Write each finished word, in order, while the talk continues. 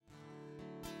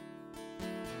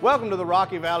Welcome to the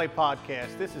Rocky Valley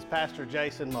Podcast. This is Pastor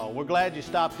Jason Mull. We're glad you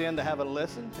stopped in to have a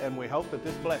listen, and we hope that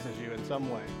this blesses you in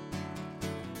some way.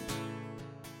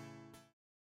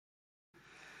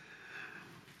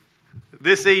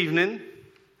 This evening,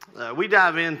 we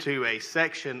dive into a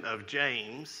section of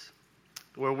James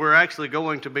where we're actually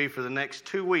going to be for the next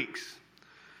 2 weeks.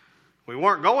 We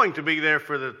weren't going to be there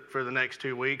for the next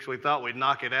 2 weeks. We thought we'd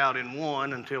knock it out in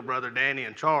one until Brother Danny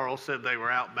and Charles said they were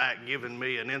out back giving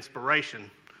me an inspiration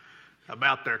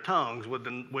about their tongues with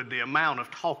the amount of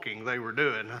talking they were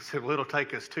doing. I said, well, it'll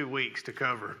take us 2 weeks to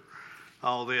cover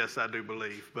all this, I do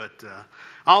believe. But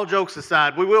all jokes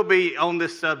aside, we will be on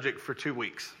this subject for 2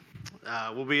 weeks.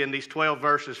 We'll be in these 12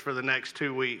 verses for the next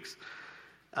 2 weeks.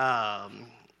 And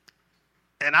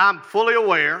I'm fully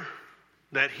aware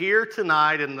that here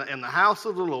tonight in the house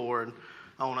of the Lord,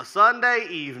 on a Sunday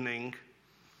evening,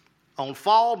 on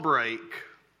fall break,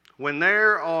 when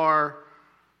there are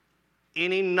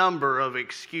any number of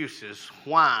excuses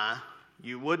why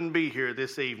you wouldn't be here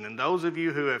this evening, those of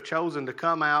you who have chosen to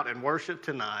come out and worship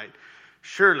tonight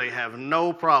surely have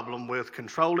no problem with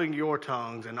controlling your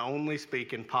tongues and only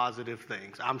speaking positive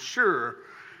things. I'm sure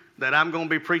that I'm going to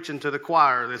be preaching to the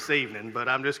choir this evening, but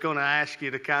I'm just going to ask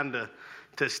you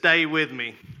to stay with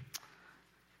me.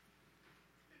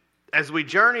 As we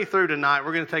journey through tonight,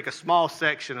 we're going to take a small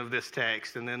section of this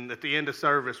text, and then at the end of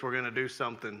service, we're going to do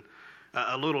something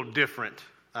a little different.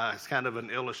 It's kind of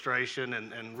an illustration,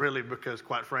 and really because,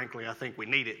 quite frankly, I think we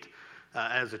need it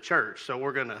as a church. So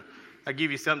we're going to give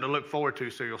you something to look forward to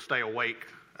so you'll stay awake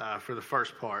for the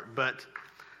first part. But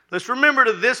let's remember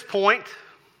to this point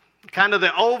kind of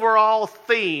the overall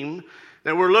theme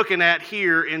that we're looking at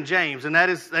here in James, and that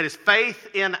is faith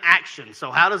in action.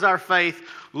 So how does our faith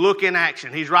look in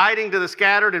action? He's writing to the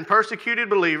scattered and persecuted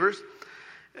believers,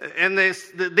 and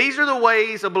these are the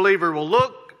ways a believer will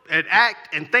look and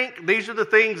act and think. These are the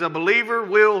things a believer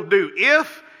will do.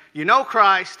 If you know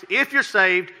Christ, if you're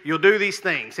saved, you'll do these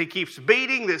things. He keeps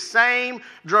beating this same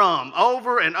drum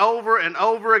over and over and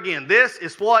over again. This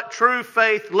is what true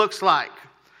faith looks like.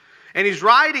 And he's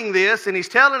writing this, and he's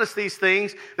telling us these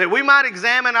things that we might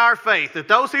examine our faith. That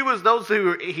those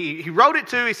who he wrote it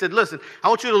to, he said, listen, I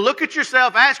want you to look at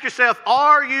yourself, ask yourself,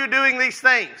 are you doing these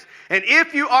things? And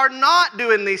if you are not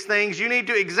doing these things, you need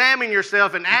to examine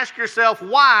yourself and ask yourself,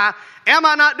 why am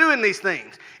I not doing these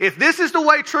things? If this is the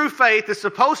way true faith is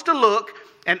supposed to look,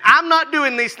 and I'm not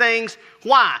doing these things,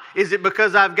 why? Is it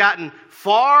because I've gotten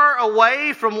far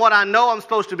away from what I know I'm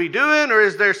supposed to be doing, or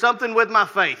is there something with my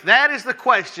faith? That is the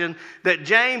question that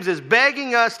James is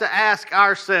begging us to ask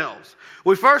ourselves.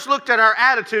 We first looked at our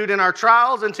attitude in our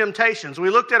trials and temptations.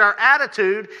 We looked at our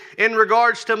attitude in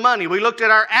regards to money. We looked at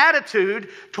our attitude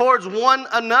towards one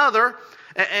another,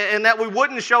 and that we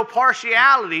wouldn't show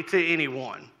partiality to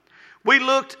anyone. We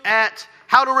looked at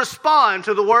how to respond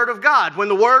to the Word of God. When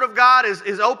the Word of God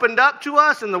is opened up to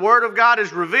us and the Word of God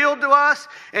is revealed to us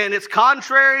and it's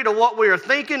contrary to what we are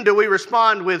thinking, do we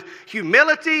respond with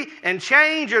humility and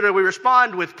change, or do we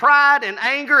respond with pride and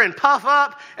anger and puff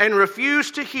up and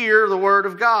refuse to hear the Word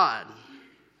of God?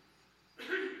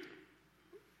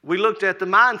 We looked at the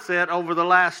mindset over the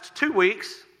last 2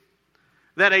 weeks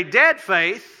that a dead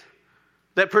faith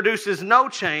that produces no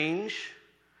change,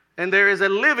 and there is a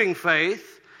living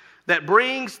faith that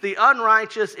brings the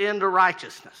unrighteous into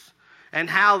righteousness, and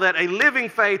how that a living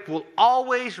faith will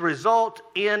always result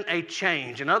in a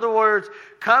change. In other words,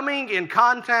 coming in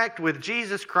contact with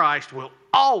Jesus Christ will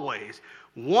always,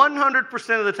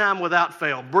 100% of the time without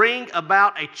fail, bring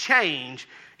about a change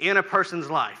in a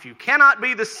person's life. You cannot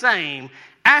be the same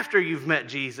after you've met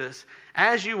Jesus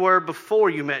as you were before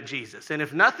you met Jesus. And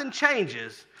if nothing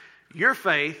changes, your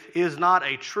faith is not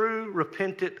a true,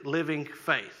 repentant, living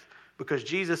faith, because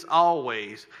Jesus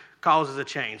always causes a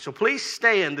change. So please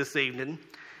stand this evening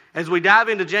as we dive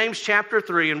into James chapter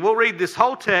 3, and we'll read this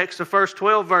whole text, the first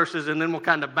 12 verses, and then we'll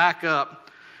kind of back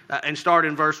up and start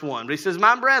in verse 1. But he says,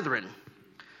 my brethren,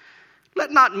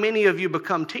 let not many of you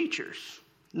become teachers,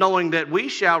 knowing that we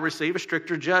shall receive a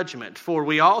stricter judgment. For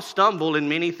we all stumble in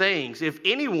many things. If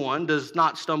anyone does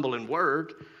not stumble in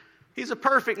word, he's a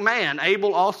perfect man,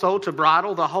 able also to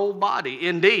bridle the whole body.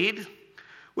 Indeed,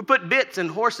 we put bits in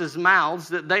horses' mouths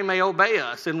that they may obey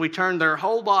us, and we turn their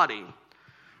whole body.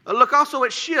 Look also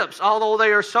at ships. Although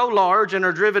they are so large and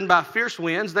are driven by fierce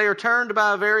winds, they are turned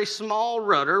by a very small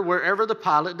rudder wherever the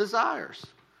pilot desires.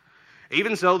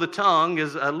 Even so, the tongue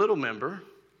is a little member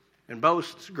and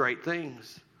boasts great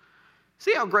things.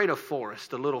 See how great a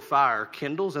forest a little fire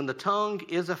kindles, and the tongue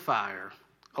is a fire,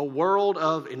 a world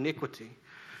of iniquity.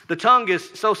 The tongue is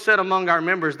so set among our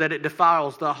members that it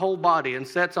defiles the whole body and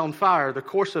sets on fire the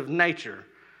course of nature,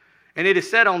 and it is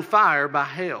set on fire by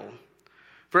hail.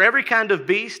 For every kind of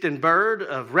beast and bird,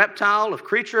 of reptile, of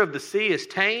creature of the sea is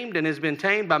tamed and has been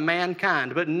tamed by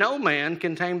mankind. But no man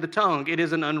can tame the tongue. It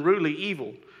is an unruly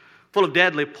evil, full of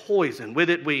deadly poison. With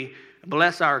it we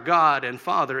bless our God and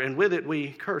Father, and with it we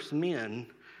curse men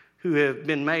who have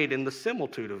been made in the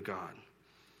similitude of God.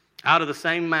 Out of the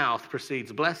same mouth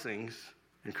proceeds blessings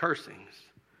and cursings.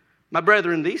 My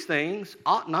brethren, these things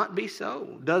ought not be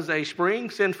so. Does a spring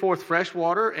send forth fresh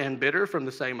water and bitter from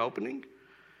the same opening?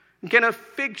 And can a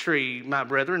fig tree, my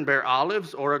brethren, bear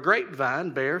olives, or a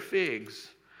grapevine bear figs?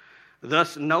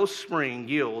 Thus no spring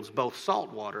yields both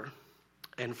salt water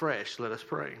and fresh. Let us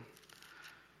pray.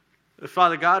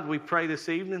 Father God, we pray this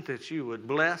evening that you would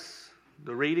bless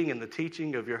the reading and the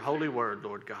teaching of your holy word,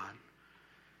 Lord God.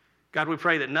 God, we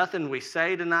pray that nothing we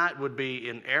say tonight would be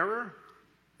in error,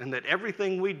 and that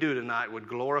everything we do tonight would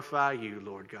glorify you,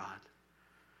 Lord God.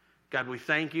 God, we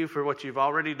thank you for what you've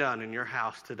already done in your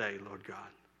house today, Lord God.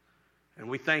 And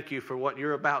we thank you for what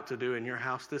you're about to do in your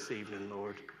house this evening,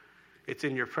 Lord. It's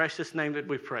in your precious name that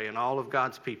we pray, and all of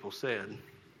God's people said.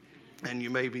 And you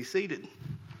may be seated.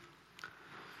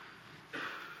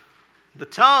 The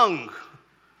tongue,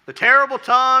 the terrible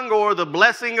tongue, or the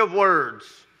blessing of words.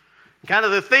 Kind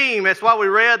of the theme, that's why we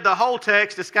read the whole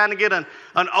text, is kind of get an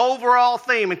overall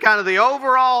theme, and kind of the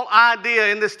overall idea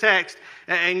in this text,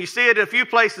 and you see it in a few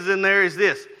places in there, is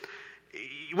this.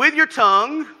 With your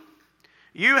tongue,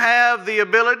 you have the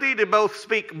ability to both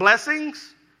speak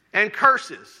blessings and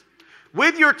curses.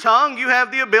 With your tongue, you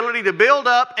have the ability to build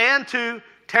up and to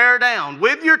tear down.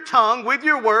 With your tongue, with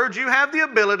your words, you have the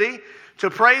ability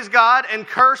to praise God and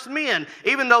curse men,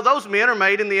 even though those men are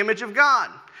made in the image of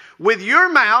God. With your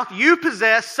mouth, you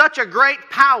possess such a great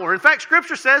power. In fact,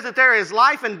 Scripture says that there is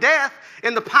life and death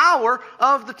in the power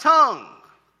of the tongue.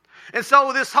 And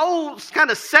so this whole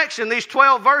kind of section, these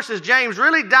 12 verses, James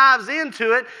really dives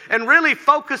into it and really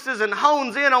focuses and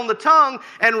hones in on the tongue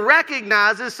and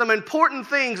recognizes some important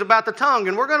things about the tongue.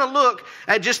 And we're going to look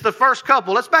at just the first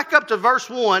couple. Let's back up to verse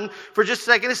 1 for just a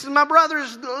second. This is, my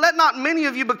brothers, let not many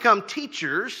of you become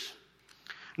teachers,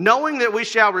 knowing that we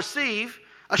shall receive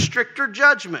a stricter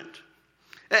judgment.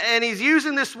 And he's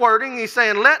using this wording. He's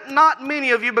saying, let not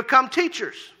many of you become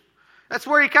teachers. That's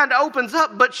where he kind of opens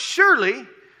up. But surely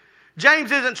James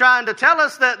isn't trying to tell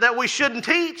us that we shouldn't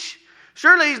teach.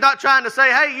 Surely he's not trying to say,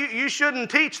 hey, you shouldn't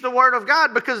teach the Word of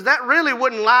God, because that really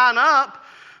wouldn't line up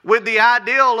with the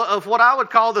ideal of what I would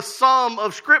call the sum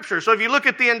of Scripture. So if you look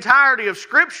at the entirety of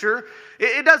Scripture,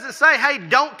 it doesn't say, hey,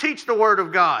 don't teach the Word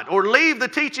of God, or leave the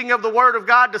teaching of the Word of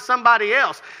God to somebody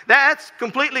else. That's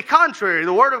completely contrary.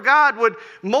 The Word of God would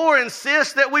more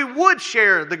insist that we would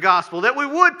share the gospel, that we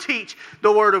would teach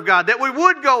the Word of God, that we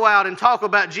would go out and talk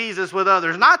about Jesus with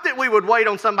others, not that we would wait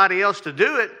on somebody else to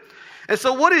do it. And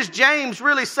so what is James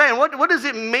really saying? What does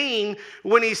it mean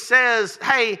when he says,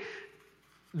 hey,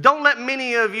 don't let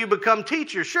many of you become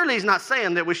teachers? Surely he's not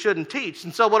saying that we shouldn't teach.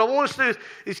 And so what I want us to do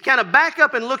is kind of back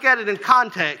up and look at it in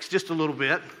context just a little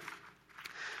bit.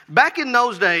 Back in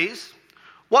those days,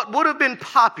 what would have been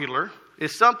popular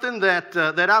is something that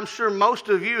I'm sure most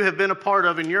of you have been a part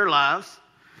of in your lives.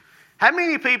 How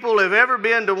many people have ever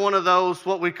been to one of those,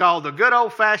 what we call the good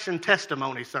old-fashioned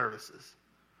testimony services?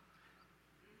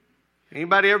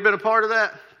 Anybody ever been a part of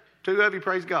that? Two of you,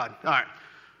 praise God. All right.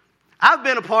 I've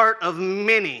been a part of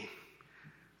many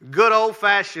good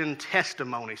old-fashioned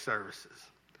testimony services.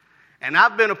 And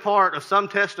I've been a part of some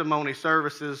testimony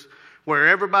services where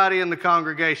everybody in the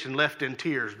congregation left in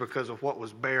tears because of what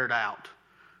was bared out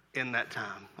in that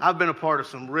time. I've been a part of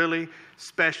some really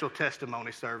special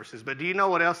testimony services. But do you know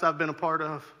what else I've been a part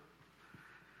of?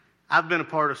 I've been a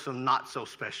part of some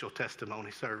not-so-special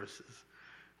testimony services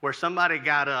where somebody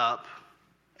got up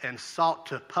and sought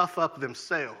to puff up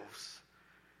themselves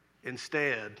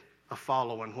instead of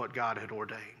following what God had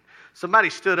ordained.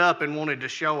 Somebody stood up and wanted to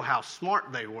show how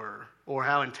smart they were, or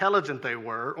how intelligent they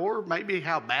were, or maybe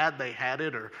how bad they had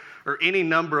it, or any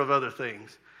number of other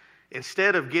things,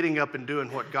 instead of getting up and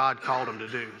doing what God called them to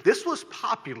do. This was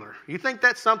popular. You think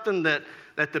that's something that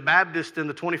the Baptists in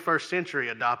the 21st century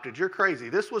adopted? You're crazy.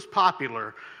 This was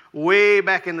popular way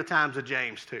back in the times of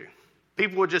James too.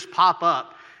 People would just pop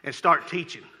up and start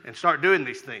teaching and start doing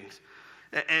these things.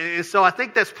 And so I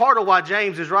think that's part of why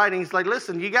James is writing. He's like,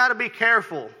 listen, you got to be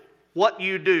careful what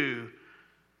you do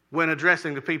when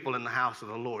addressing the people in the house of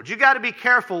the Lord. You got to be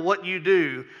careful what you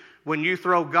do when you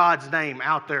throw God's name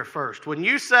out there first. When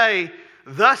you say,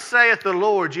 thus saith the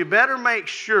Lord, you better make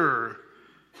sure,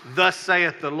 thus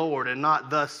saith the Lord, and not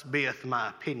thus beeth my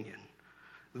opinion.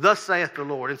 Thus saith the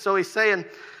Lord. And so he's saying,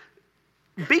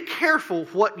 be careful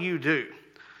what you do.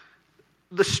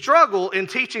 the struggle in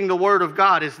teaching the Word of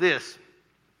God is this.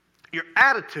 Your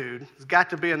attitude has got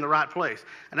to be in the right place.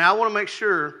 And I want to make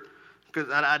sure,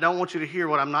 because I don't want you to hear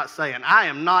what I'm not saying. I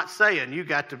am not saying you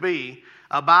got to be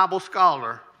a Bible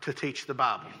scholar to teach the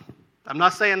Bible. I'm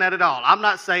not saying that at all. I'm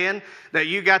not saying that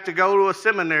you got to go to a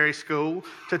seminary school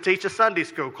to teach a Sunday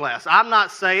school class. I'm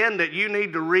not saying that you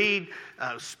need to read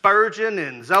Spurgeon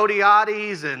and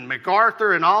Zodhiates and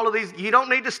MacArthur and all of these. You don't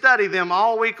need to study them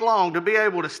all week long to be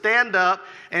able to stand up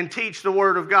and teach the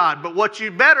Word of God. But what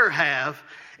you better have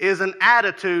is an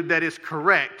attitude that is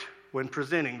correct when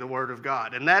presenting the Word of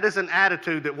God. And that is an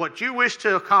attitude that what you wish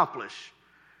to accomplish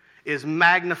is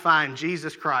magnifying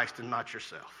Jesus Christ and not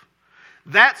yourself.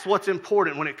 That's what's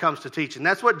important when it comes to teaching.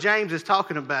 That's what James is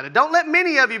talking about. And don't let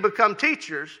many of you become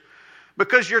teachers,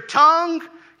 because your tongue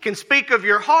can speak of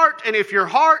your heart, and if your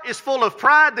heart is full of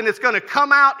pride, then it's going to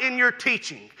come out in your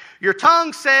teaching. Your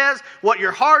tongue says what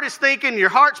your heart is thinking, your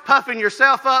heart's puffing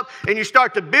yourself up, and you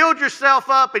start to build yourself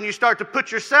up, and you start to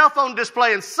put yourself on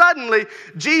display, and suddenly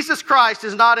Jesus Christ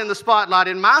is not in the spotlight.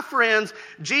 And my friends,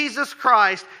 Jesus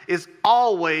Christ is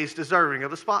always deserving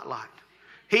of the spotlight.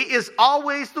 He is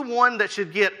always the one that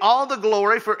should get all the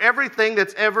glory for everything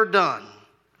that's ever done.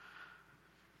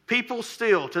 People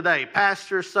still today,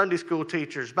 pastors, Sunday school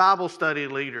teachers, Bible study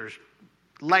leaders,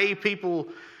 lay people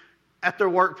at their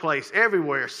workplace,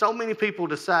 everywhere, so many people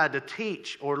decide to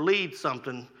teach or lead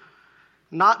something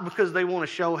not because they want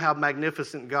to show how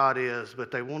magnificent God is,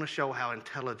 but they want to show how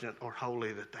intelligent or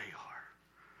holy that they are.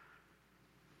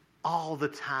 All the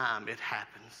time it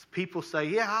happens. People say,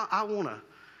 yeah, I want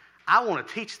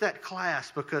to teach that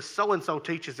class because so-and-so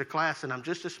teaches a class and I'm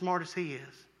just as smart as he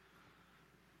is.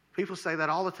 People say that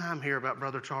all the time here about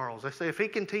Brother Charles. They say, if he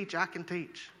can teach, I can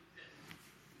teach.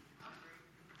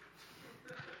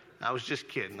 I was just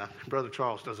kidding. Brother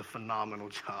Charles does a phenomenal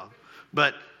job.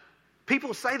 But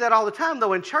people say that all the time,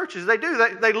 though, in churches. They do.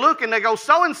 They look and they go,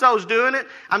 so-and-so's doing it.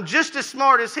 I'm just as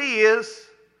smart as he is.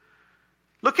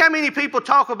 Look how many people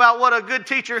talk about what a good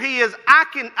teacher he is. I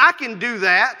can do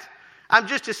that. I'm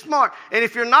just as smart. And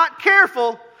if you're not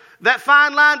careful, that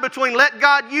fine line between let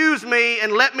God use me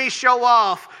and let me show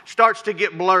off starts to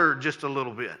get blurred just a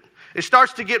little bit. It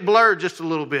starts to get blurred just a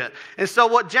little bit. And so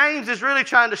what James is really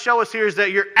trying to show us here is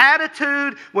that your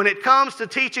attitude when it comes to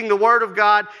teaching the Word of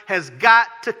God has got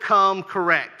to come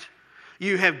correct.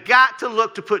 You have got to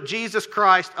look to put Jesus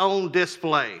Christ on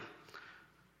display.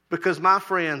 Because, my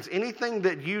friends, anything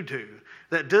that you do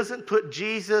that doesn't put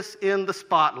Jesus in the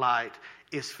spotlight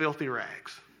is filthy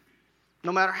rags.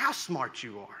 No matter how smart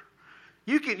you are.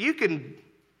 You can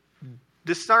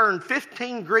discern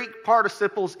 15 Greek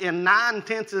participles in 9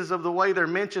 tenses of the way they're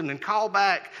mentioned and call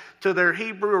back to their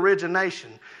Hebrew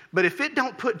origination. But if it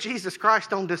don't put Jesus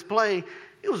Christ on display,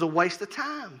 it was a waste of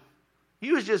time.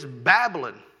 You was just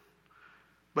babbling.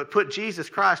 But put Jesus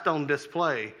Christ on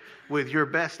display with your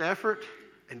best effort,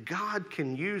 and God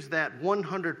can use that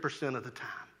 100% of the time.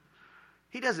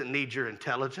 He doesn't need your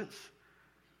intelligence.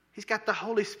 He's got the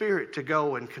Holy Spirit to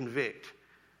go and convict.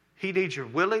 He needs your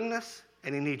willingness,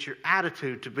 and he needs your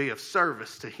attitude to be of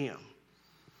service to him.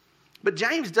 But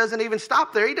James doesn't even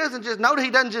stop there. He doesn't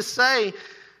just say,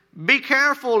 be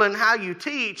careful in how you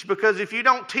teach, because if you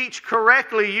don't teach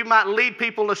correctly, you might lead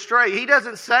people astray. He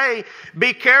doesn't say,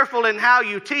 be careful in how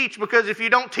you teach, because if you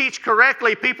don't teach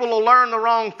correctly, people will learn the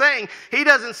wrong thing. He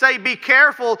doesn't say, be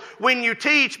careful when you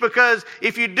teach, because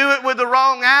if you do it with the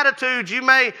wrong attitude, you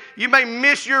may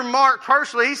miss your mark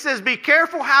personally. He says, be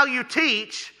careful how you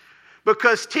teach,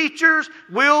 because teachers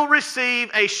will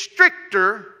receive a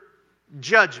stricter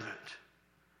judgment.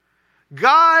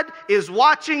 God is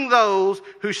watching those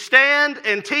who stand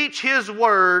and teach His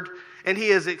Word, and He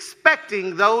is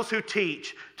expecting those who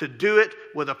teach to do it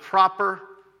with a proper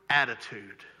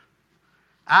attitude.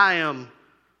 I am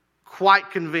quite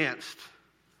convinced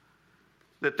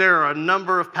that there are a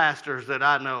number of pastors that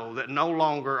I know that no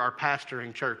longer are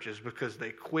pastoring churches because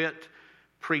they quit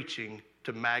preaching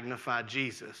to magnify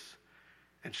Jesus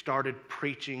and started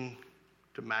preaching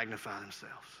to magnify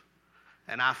themselves.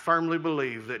 And I firmly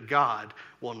believe that God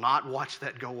will not watch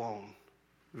that go on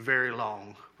very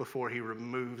long before He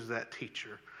removes that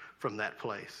teacher from that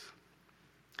place.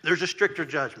 There's a stricter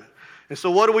judgment. And so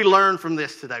what do we learn from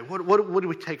this today? What do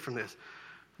we take from this?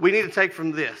 We need to take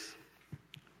from this.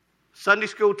 Sunday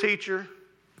school teacher,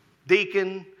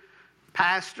 deacon,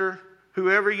 pastor,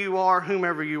 whomever you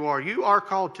are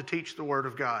called to teach the Word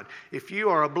of God. If you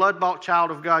are a blood-bought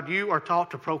child of God, you are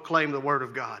taught to proclaim the Word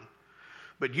of God.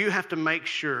 But you have to make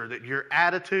sure that your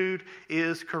attitude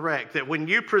is correct. That when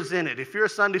you present it, if you're a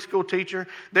Sunday school teacher,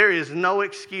 there is no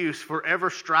excuse for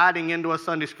ever striding into a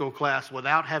Sunday school class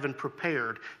without having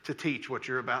prepared to teach what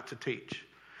you're about to teach.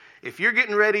 If you're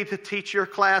getting ready to teach your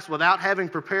class without having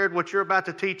prepared what you're about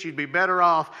to teach, you'd be better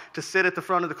off to sit at the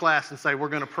front of the class and say, we're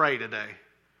going to pray today,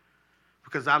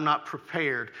 because I'm not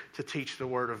prepared to teach the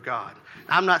Word of God.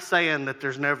 I'm not saying that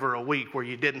there's never a week where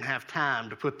you didn't have time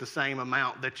to put the same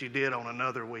amount that you did on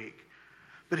another week.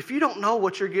 But if you don't know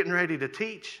what you're getting ready to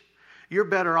teach, you're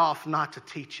better off not to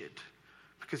teach it.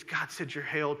 Because God said you're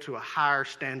held to a higher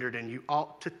standard and you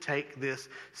ought to take this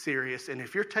serious. And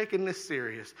if you're taking this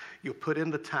serious, you'll put in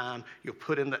the time, you'll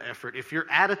put in the effort. If your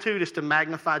attitude is to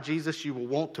magnify Jesus, you will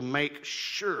want to make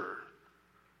sure.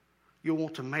 You'll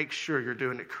want to make sure you're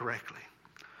doing it correctly.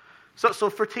 So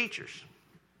for teachers,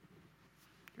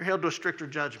 you're held to a stricter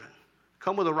judgment.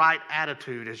 Come with the right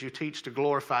attitude as you teach to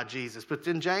glorify Jesus. But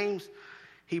then James,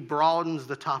 he broadens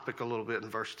the topic a little bit in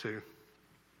verse 2.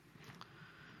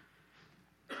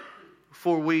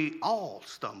 For we all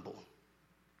stumble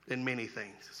in many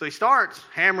things. So he starts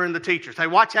hammering the teachers. Hey,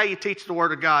 watch how you teach the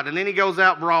Word of God. And then he goes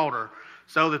out broader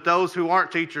so that those who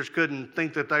aren't teachers couldn't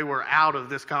think that they were out of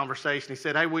this conversation. He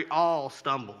said, hey, we all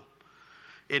stumble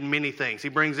in many things. He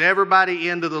brings everybody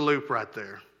into the loop right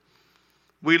there.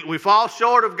 We fall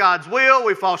short of God's will.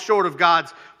 We fall short of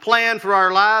God's plan for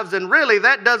our lives. And really,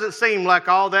 that doesn't seem like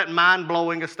all that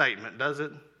mind-blowing a statement, does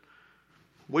it?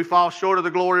 We fall short of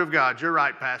the glory of God. You're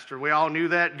right, Pastor. We all knew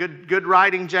that. Good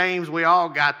writing, James. We all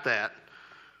got that.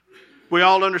 We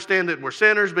all understand that we're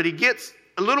sinners, but he gets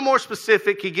a little more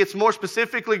specific. He gets more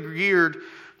specifically geared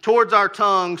towards our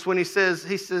tongues when he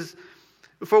says,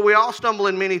 for we all stumble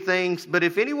in many things, but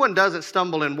if anyone doesn't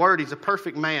stumble in word, he's a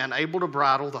perfect man, able to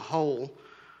bridle the whole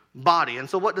body. And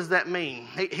so what does that mean?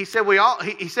 He said we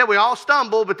all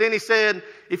stumble, but then he said,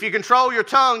 if you control your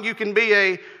tongue, you can be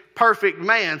a perfect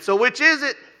man. So which is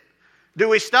it? Do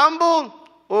we stumble?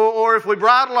 Or if we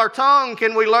bridle our tongue,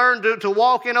 can we learn to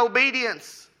walk in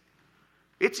obedience?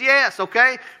 It's yes,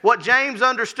 okay? What James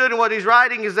understood and what he's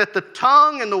writing is that the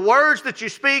tongue and the words that you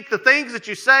speak, the things that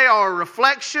you say are a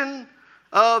reflection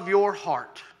of your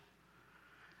heart.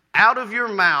 Out of your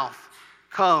mouth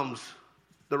comes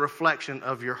the reflection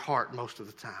of your heart most of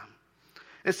the time.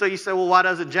 And so you say, well, why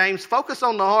doesn't James focus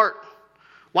on the heart?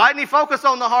 Why didn't he focus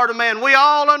on the heart of man? We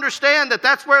all understand that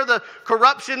that's where the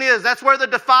corruption is. That's where the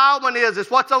defilement is. It's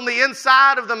what's on the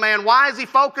inside of the man. Why is he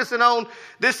focusing on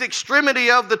this extremity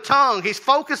of the tongue? He's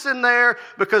focusing there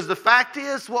because the fact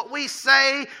is what we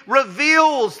say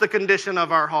reveals the condition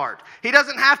of our heart. He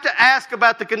doesn't have to ask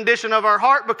about the condition of our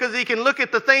heart because he can look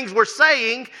at the things we're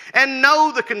saying and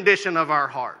know the condition of our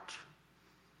heart.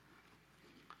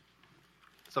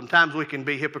 Sometimes we can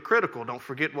be hypocritical. Don't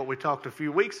forget what we talked a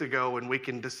few weeks ago, and we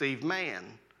can deceive man.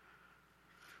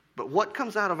 But what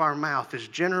comes out of our mouth is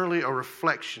generally a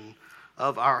reflection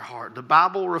of our heart. The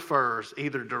Bible refers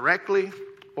either directly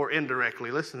or indirectly,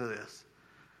 listen to this,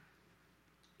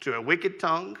 to a wicked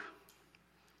tongue,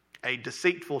 a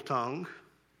deceitful tongue,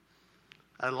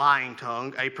 a lying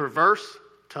tongue, a perverse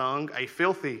tongue, a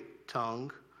filthy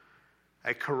tongue,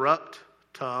 a corrupt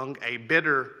tongue, a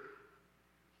bitter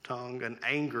tongue, an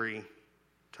angry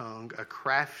tongue, a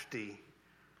crafty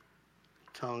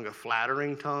tongue, a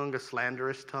flattering tongue, a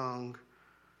slanderous tongue,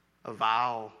 a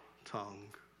vile tongue.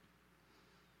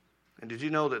 And did you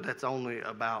know that that's only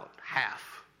about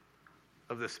half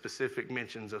of the specific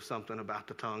mentions of something about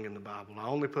the tongue in the Bible? I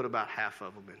only put about half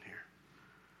of them in here.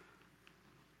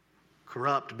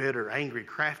 Corrupt, bitter, angry,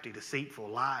 crafty, deceitful,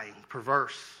 lying,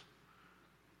 perverse.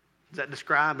 Does that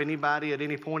describe anybody at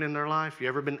any point in their life? You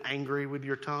ever been angry with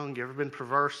your tongue? You ever been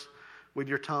perverse with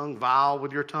your tongue? Vile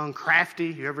with your tongue? Crafty?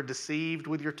 You ever deceived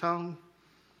with your tongue?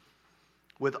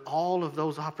 With all of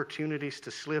those opportunities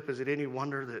to slip, is it any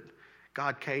wonder that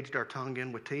God caged our tongue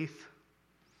in with teeth?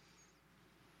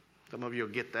 Some of you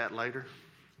will get that later.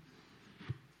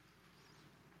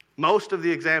 Most of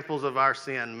the examples of our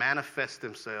sin manifest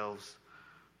themselves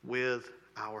with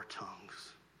our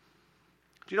tongues.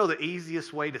 Do you know the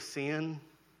easiest way to sin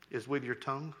is with your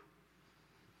tongue?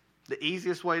 The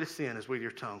easiest way to sin is with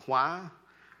your tongue. Why?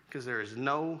 Because there is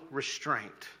no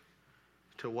restraint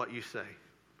to what you say.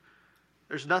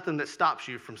 There's nothing that stops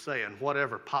you from saying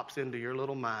whatever pops into your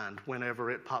little mind whenever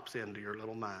it pops into your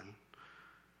little mind.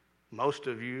 Most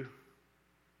of you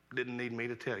didn't need me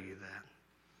to tell you that.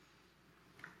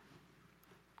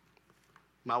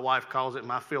 My wife calls it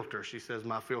my filter. She says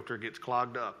my filter gets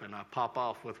clogged up and I pop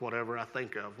off with whatever I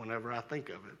think of whenever I think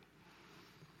of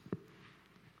it.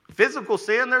 Physical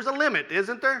sin, there's a limit,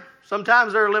 isn't there?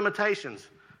 Sometimes there are limitations.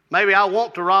 Maybe I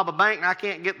want to rob a bank and I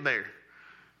can't get there.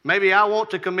 Maybe I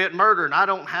want to commit murder and I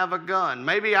don't have a gun.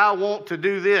 Maybe I want to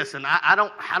do this and I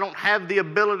don't have the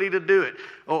ability to do it.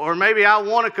 Or maybe I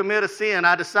want to commit a sin.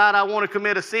 I decide I want to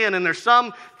commit a sin and there's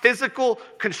some physical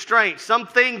constraint,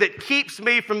 something that keeps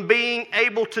me from being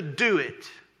able to do it.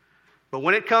 But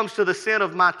when it comes to the sin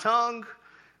of my tongue,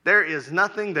 there is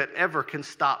nothing that ever can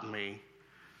stop me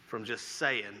from just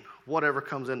saying whatever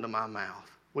comes into my mouth.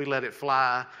 We let it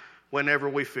fly whenever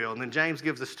we feel. And then James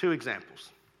gives us two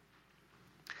examples.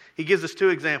 He gives us two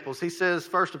examples. He says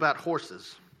first about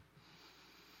horses.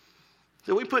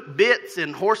 So we put bits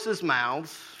in horses'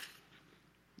 mouths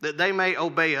that they may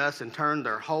obey us and turn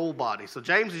their whole body. So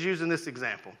James is using this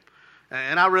example.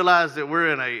 And I realize that we're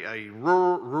in a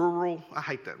rural, I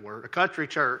hate that word, a country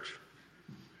church.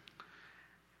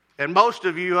 And most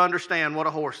of you understand what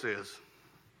a horse is.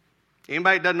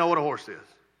 Anybody that doesn't know what a horse is?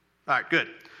 All right, good.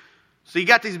 So you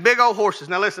got these big old horses.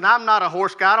 Now listen, I'm not a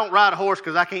horse guy. I don't ride a horse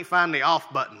because I can't find the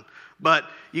off button. But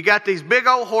you got these big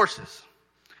old horses.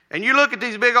 And you look at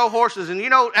these big old horses and you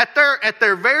know at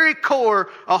their very core,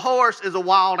 a horse is a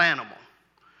wild animal.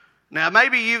 Now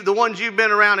maybe the ones you've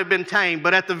been around have been tamed,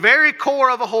 but at the very core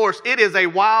of a horse, it is a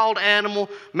wild animal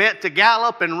meant to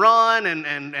gallop and run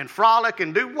and frolic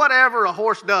and do whatever a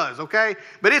horse does, okay?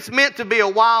 But it's meant to be a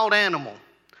wild animal.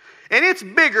 And it's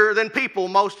bigger than people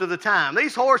most of the time.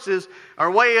 These horses are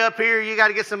way up here. You got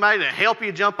to get somebody to help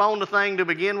you jump on the thing to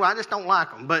begin with. I just don't like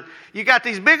them. But you got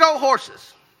these big old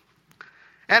horses.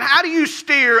 And how do you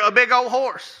steer a big old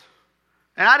horse?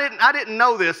 And I didn't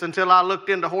know this until I looked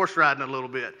into horse riding a little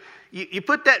bit. You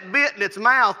put that bit in its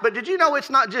mouth, but did you know it's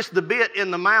not just the bit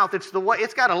in the mouth, it's the way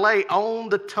it's got to lay on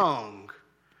the tongue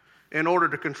in order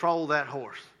to control that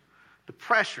horse. The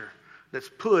pressure that's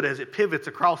put as it pivots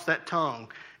across that tongue.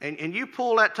 And you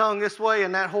pull that tongue this way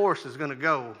and that horse is going to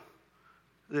go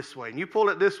this way. And you pull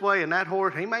it this way and that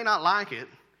horse, he may not like it,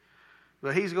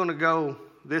 but he's going to go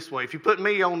this way. If you put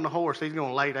me on the horse, he's going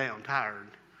to lay down tired.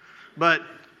 But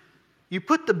you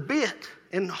put the bit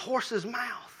in the horse's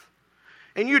mouth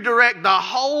and you direct the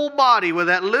whole body with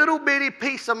that little bitty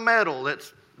piece of metal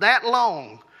that's that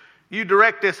long. You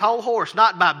direct this whole horse,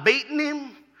 not by beating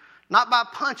him, not by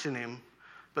punching him,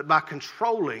 but by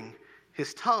controlling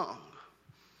his tongue.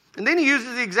 And then he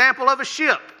uses the example of a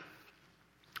ship.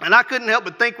 And I couldn't help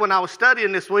but think when I was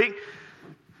studying this week,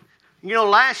 you know,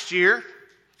 last year,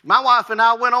 my wife and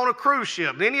I went on a cruise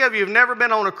ship. And any of you have never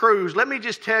been on a cruise, let me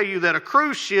just tell you that a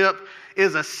cruise ship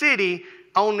is a city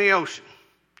on the ocean.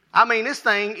 I mean, this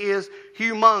thing is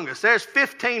humongous. There's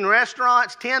 15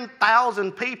 restaurants,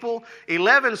 10,000 people,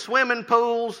 11 swimming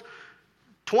pools,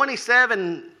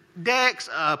 27 decks,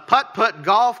 a putt-putt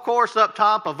golf course up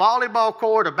top, a volleyball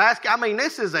court, a basket. I mean,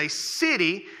 this is a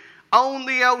city on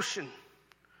the ocean.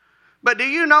 But do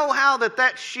you know how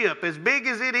that ship, as big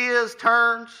as it is,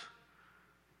 turns?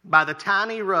 By the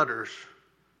tiny rudders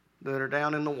that are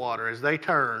down in the water. As they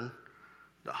turn,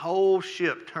 the whole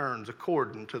ship turns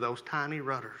according to those tiny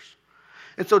rudders.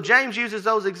 And so James uses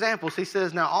those examples. He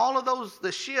says, now all of those,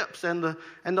 the ships and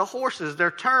the horses, they're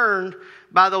turned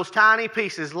by those tiny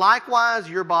pieces. Likewise,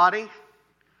 your body,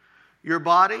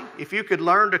 if you could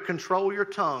learn to control your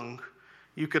tongue,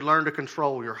 you could learn to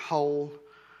control your whole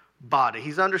body.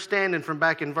 He's understanding from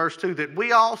back in verse 2 that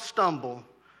we all stumble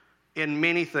in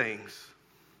many things.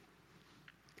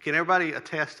 Can everybody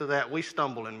attest to that? We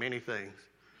stumble in many things.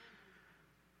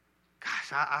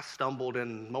 Gosh, I stumbled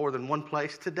in more than one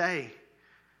place today.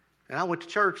 And I went to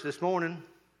church this morning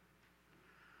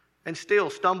and still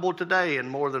stumbled today in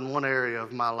more than one area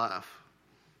of my life.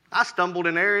 I stumbled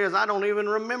in areas I don't even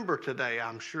remember today,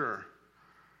 I'm sure.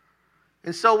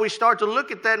 And so we start to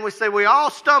look at that and we say, we all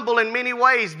stumble in many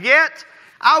ways, yet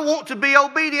I want to be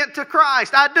obedient to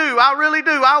Christ. I do. I really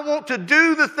do. I want to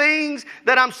do the things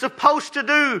that I'm supposed to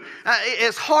do.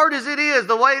 As hard as it is,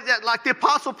 the way that, like the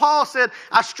Apostle Paul said,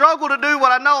 I struggle to do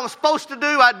what I know I'm supposed to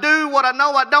do. I do what I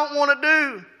know I don't want to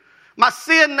do. My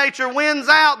sin nature wins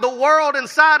out. The world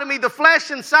inside of me, the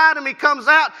flesh inside of me comes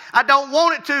out. I don't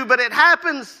want it to, but it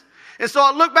happens. And so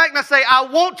I look back and I say, I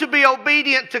want to be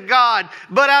obedient to God,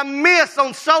 but I miss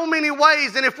on so many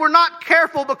ways. And if we're not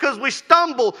careful because we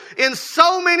stumble in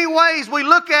so many ways, we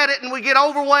look at it and we get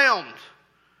overwhelmed.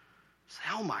 Say,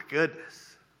 oh my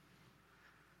goodness.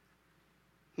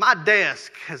 My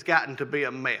desk has gotten to be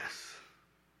a mess.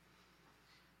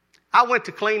 I went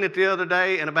to clean it the other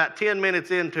day, and about 10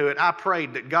 minutes into it, I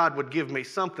prayed that God would give me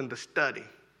something to study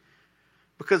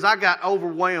because I got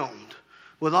overwhelmed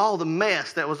with all the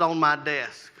mess that was on my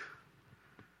desk.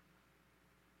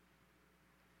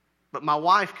 But my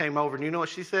wife came over, and you know what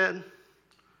she said?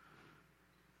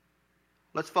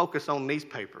 Let's focus on these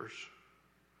papers,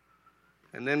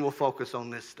 and then we'll focus on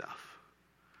this stuff.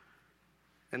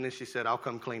 And then she said, I'll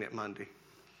come clean it Monday.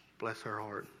 Bless her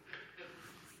heart.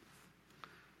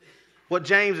 What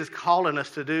James is calling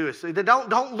us to do is say,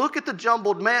 don't look at the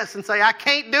jumbled mess and say, I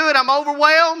can't do it, I'm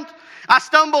overwhelmed. I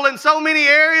stumble in so many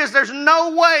areas, there's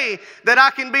no way that I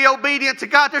can be obedient to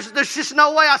God. There's just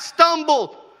no way. I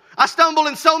stumble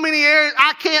in so many areas,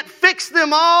 I can't fix them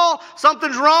all.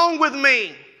 Something's wrong with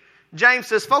me. James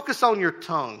says, focus on your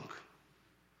tongue.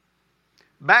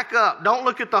 Back up. Don't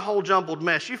look at the whole jumbled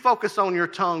mess. You focus on your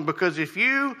tongue, because if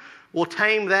you will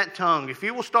tame that tongue, if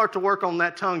you will start to work on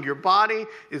that tongue, your body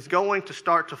is going to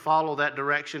start to follow that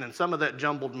direction, and some of that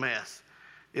jumbled mess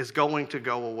is going to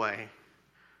go away.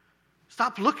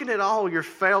 Stop looking at all your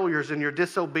failures and your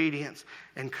disobedience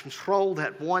and control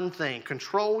that one thing.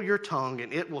 Control your tongue,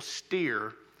 and it will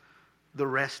steer the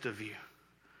rest of you.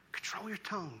 Control your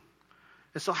tongue.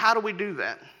 And so how do we do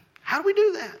that? How do we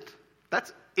do that?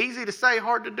 That's easy to say,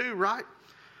 hard to do, right?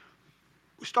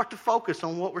 We start to focus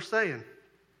on what we're saying.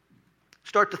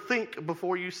 Start to think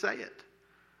before you say it.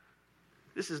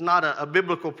 This is not a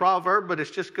biblical proverb, but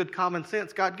it's just good common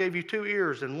sense. God gave you 2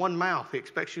 ears and 1 mouth. He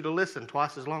expects you to listen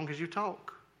twice as long as you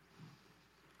talk.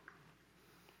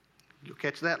 You'll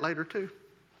catch that later too.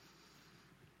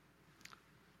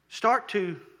 Start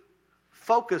to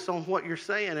focus on what you're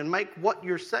saying and make what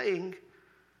you're saying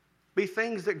be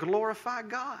things that glorify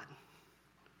God.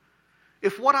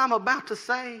 If what I'm about to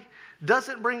say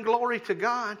doesn't bring glory to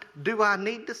God, do I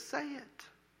need to say it?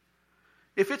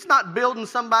 If it's not building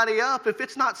somebody up, if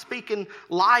it's not speaking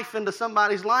life into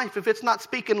somebody's life, if it's not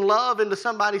speaking love into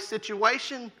somebody's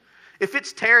situation, if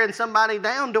it's tearing somebody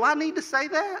down, do I need to say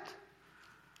that?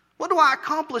 What do I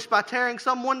accomplish by tearing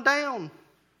someone down?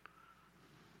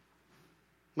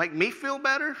 Make me feel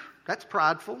better? That's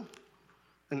prideful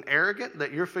and arrogant,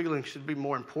 that your feelings should be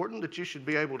more important, that you should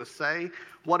be able to say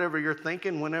whatever you're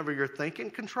thinking whenever you're thinking.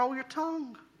 Control your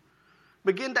tongue.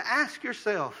 Begin to ask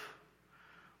yourself,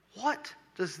 what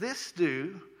does this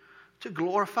do to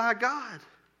glorify God?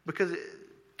 Because it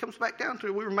comes back down to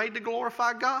it. We were made to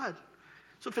glorify God.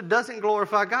 So if it doesn't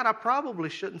glorify God, I probably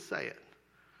shouldn't say it.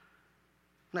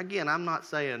 And again, I'm not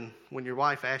saying when your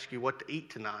wife asks you what to eat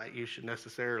tonight, you should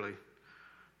necessarily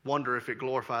wonder if it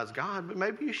glorifies God, but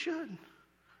maybe you should.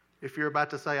 If you're about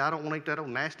to say, I don't want to eat that old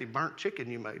nasty burnt chicken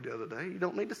you made the other day, you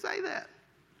don't need to say that.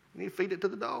 You need to feed it to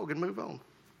the dog and move on.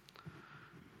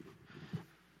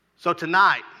 So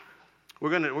tonight, we're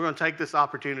going to take this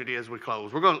opportunity as we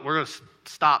close. We're going to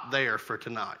stop there for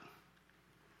tonight.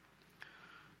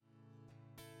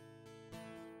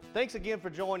 Thanks again for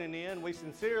joining in. We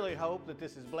sincerely hope that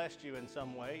this has blessed you in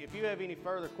some way. If you have any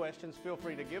further questions, feel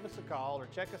free to give us a call or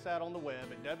check us out on the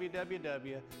web at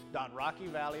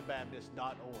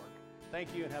www.rockyvalleybaptist.org.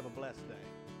 Thank you and have a blessed day.